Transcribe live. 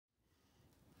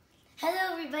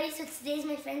Hello everybody, so today's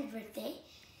my friend's birthday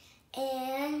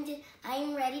and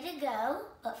I'm ready to go,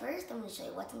 but first I'm going to show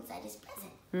you what's inside his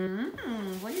present.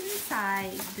 What is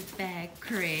inside the bag,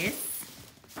 Chris?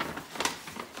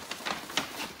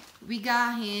 We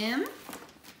got him.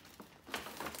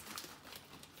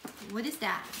 What is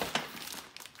that?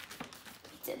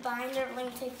 It's a binder. Let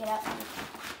me take it out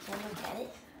and look at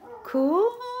it.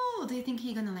 Cool. Do you think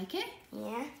he's gonna like it?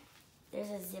 Yeah, there's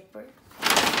a zipper.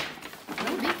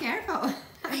 Oh, be careful.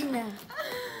 I know.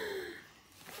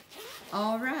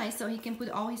 Alright, so he can put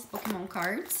all his Pokemon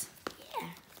cards. Yeah.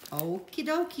 Okie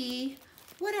dokie.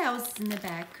 What else is in the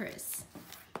bag, Chris?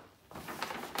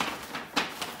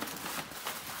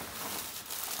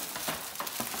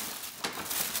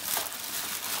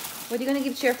 What are you gonna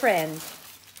give to your friend?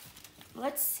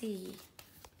 Let's see.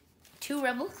 2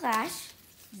 Rebel Clash.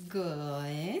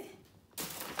 Good.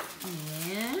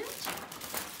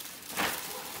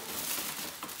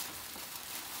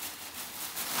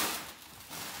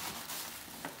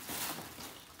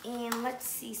 And let's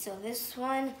see, so this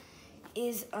one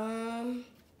is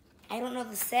I don't know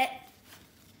the set.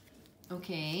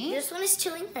 okay. This one is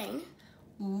Chilling Reign.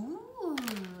 Ooh.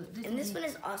 And this one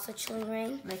is also Chilling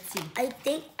Reign. Let's see. I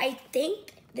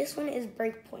think this one is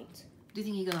Breakpoint. Do you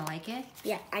think you're gonna like it?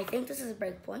 Yeah, I think this is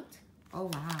Breakpoint. Oh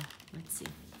wow. Let's see.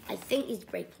 I think it's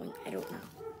Breakpoint. I don't know.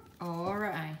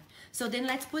 Alright. So then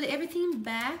let's put everything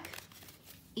back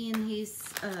in his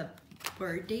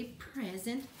birthday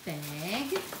present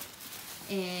bag.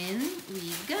 And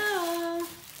we go.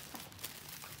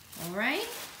 Alright?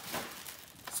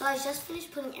 So I just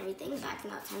finished putting everything back.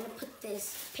 Now it's time to put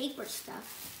this paper stuff.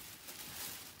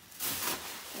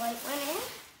 White one in.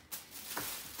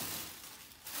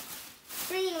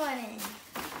 Green one in.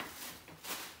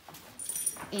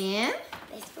 And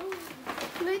Let's go.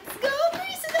 let's go,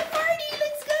 Chris, to the party.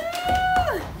 Let's go.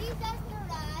 These guys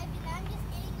arrived and I'm just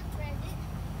getting the present.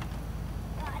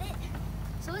 Got it.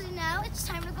 So now it's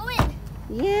time to go in.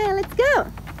 Yeah, let's go.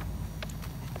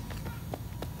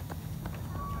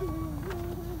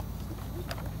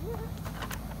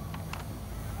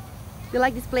 You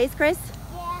like this place, Chris?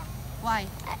 Yeah. Why?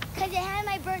 Because I had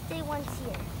my birthday once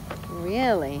here.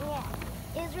 Really? Yeah.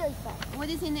 It was really fun. What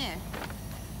is in there?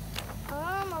 A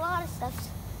lot of stuff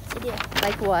to do.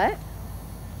 Like what?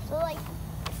 So like,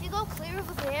 if you go clear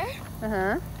over there,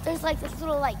 Uh-huh. there's like this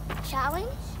little like challenge.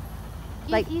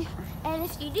 And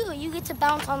if you do it, you get to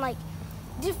bounce on like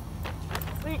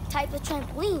different type of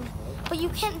trampoline. But you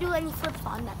can't do any flips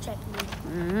on that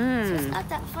trampoline. So it's not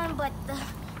that fun, but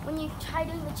when you try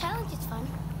doing the challenge, it's fun.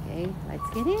 Okay, let's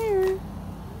get in.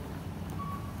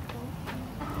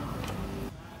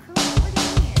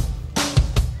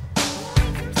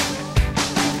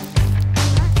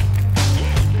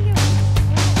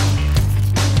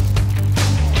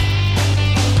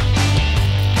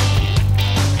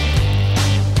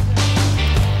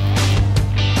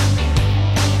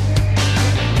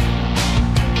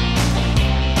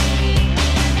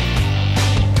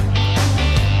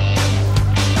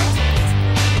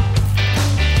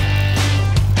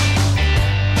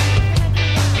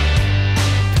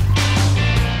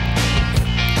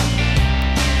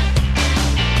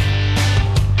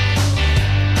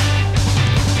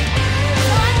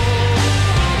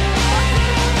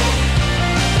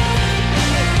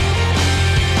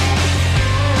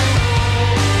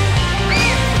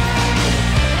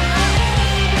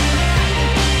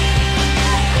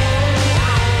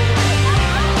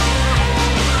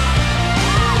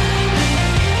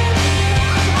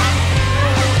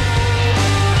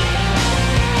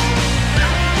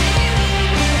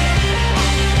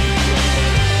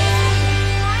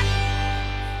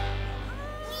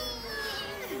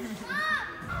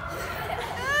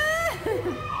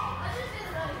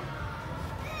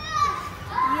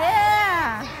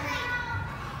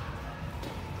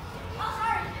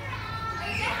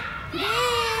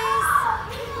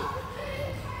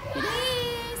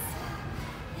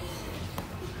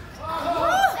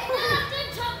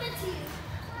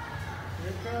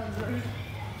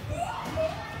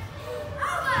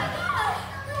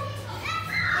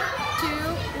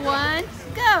 One,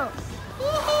 go!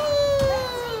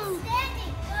 Woohoo!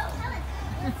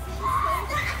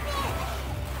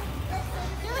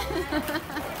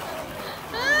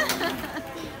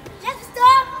 Just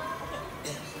stop!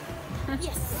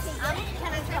 Yes.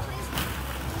 Can I try, please?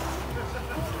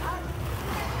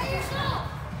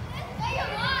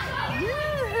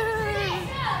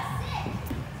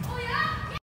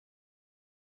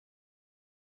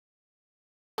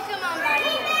 Come on,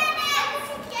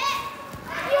 buddy.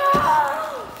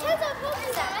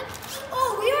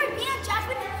 Oh,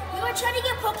 we were trying to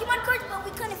get Pokemon cards, but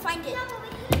we couldn't find it.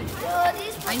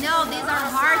 I know, these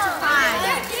are hard to find.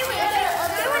 They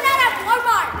were not at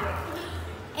Walmart.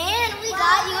 And we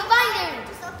got you a binder.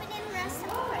 Just open it and rest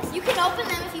of the You can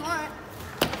open them if you want.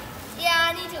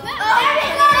 Yeah, I need to. There we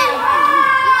go.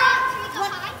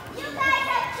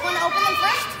 Want to open them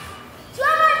first?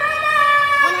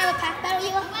 Want to have a pack battle,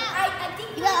 you? I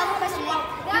think you have a question. You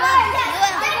want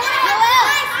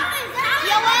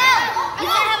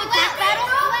to have a pack battle?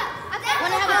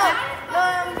 Want to have a pack?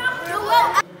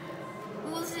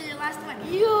 Well, this is your last one.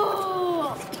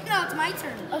 Yo. No, it's my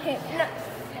turn. Okay, no.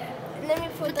 Let me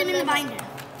Put them in the binder.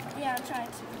 Yeah, I'm trying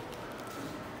to.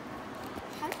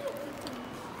 How do you put them?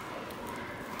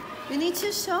 You need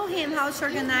to show him how to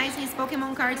organize his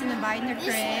Pokemon cards in the binder,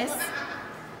 Chris.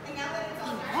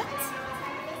 What?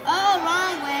 Oh,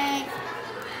 wrong way.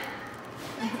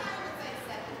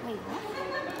 Wait, what?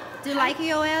 Do you like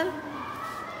Yoel?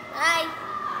 Hi.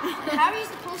 How are you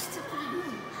supposed to put it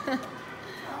in?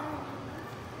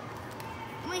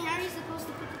 Wait, how are you supposed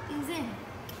to put the things in?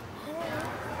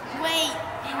 Wait,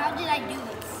 how did I do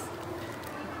this?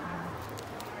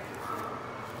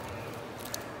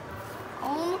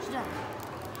 Almost done.